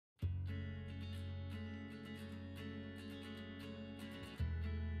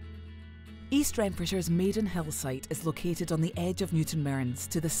East Renfrewshire's Maidenhill site is located on the edge of Newton Mearns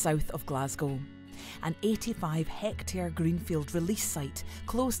to the south of Glasgow. An 85-hectare greenfield release site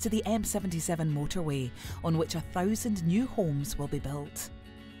close to the M77 motorway on which 1,000 new homes will be built.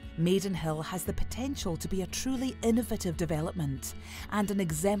 Maidenhill has the potential to be a truly innovative development and an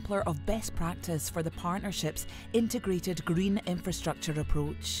exemplar of best practice for the partnership's integrated green infrastructure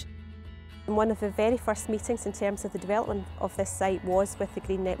approach. One of the very first meetings in terms of the development of this site was with the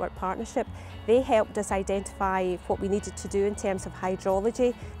Green Network Partnership. They helped us identify what we needed to do in terms of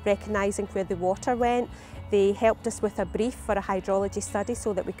hydrology, recognising where the water went. They helped us with a brief for a hydrology study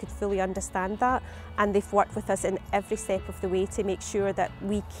so that we could fully understand that, and they've worked with us in every step of the way to make sure that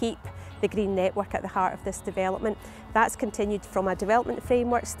we keep the Green Network at the heart of this development. That's continued from a development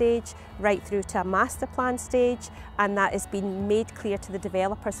framework stage right through to a master plan stage, and that has been made clear to the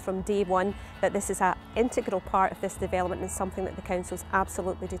developers from day one that this is an integral part of this development and something that the Council is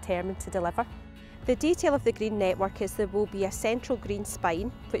absolutely determined to deliver. The detail of the Green Network is there will be a central green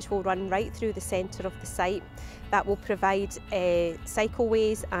spine which will run right through the centre of the site. That will provide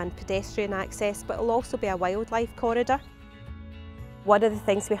cycleways and pedestrian access, but it will also be a wildlife corridor. One of the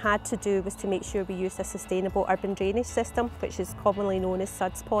things we had to do was to make sure we use a sustainable urban drainage system, which is commonly known as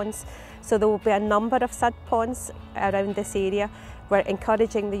suds ponds. So there will be a number of sud ponds around this area. We're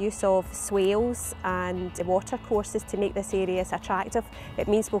encouraging the use of swales and water courses to make this area as attractive. It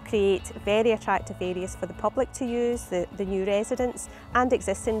means we'll create very attractive areas for the public to use, the new residents and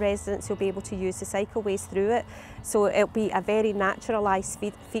existing residents who'll be able to use the cycleways through it. So it'll be a very naturalised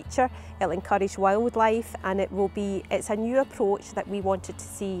feature, it'll encourage wildlife, and it's a new approach that we wanted to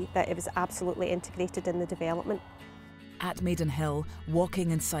see that it was absolutely integrated in the development. At Maidenhill,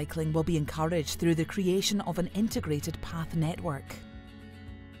 walking and cycling will be encouraged through the creation of an integrated path network.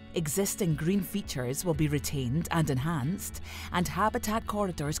 Existing green features will be retained and enhanced, and habitat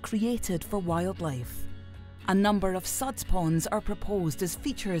corridors created for wildlife. A number of suds ponds are proposed as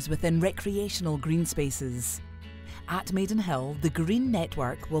features within recreational green spaces. At Maidenhill, the Green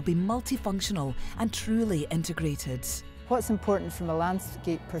Network will be multifunctional and truly integrated. What's important from a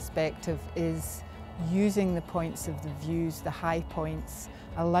landscape perspective is using the points of the views, the high points,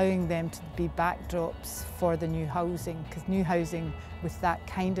 allowing them to be backdrops for the new housing, because new housing with that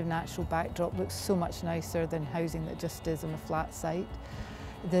kind of natural backdrop looks so much nicer than housing that just is on a flat site.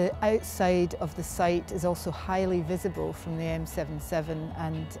 The outside of the site is also highly visible from the M77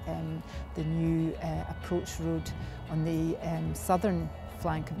 and the new approach road on the southern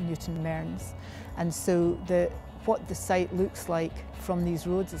flank of Newton Mearns. And so what the site looks like from these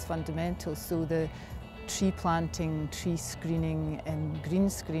roads is fundamental. So the tree planting, tree screening and green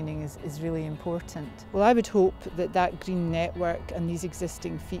screening is really important. Well, I would hope that that green network and these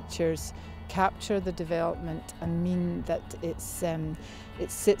existing features capture the development and mean that it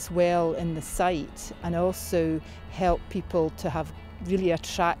sits well in the site, and also help people to have really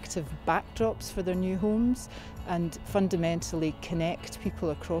attractive backdrops for their new homes and fundamentally connect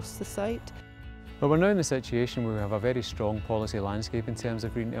people across the site. But we're now in the situation where we have a very strong policy landscape in terms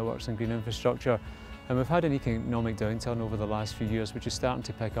of green networks and green infrastructure, and we've had an economic downturn over the last few years which is starting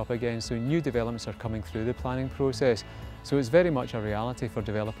to pick up again, so new developments are coming through the planning process. So it's very much a reality for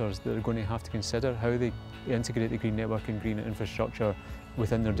developers that are going to have to consider how they integrate the green network and green infrastructure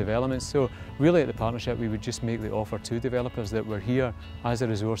within their developments. So really at the partnership we would just make the offer to developers that we're here as a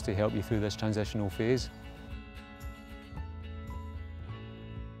resource to help you through this transitional phase.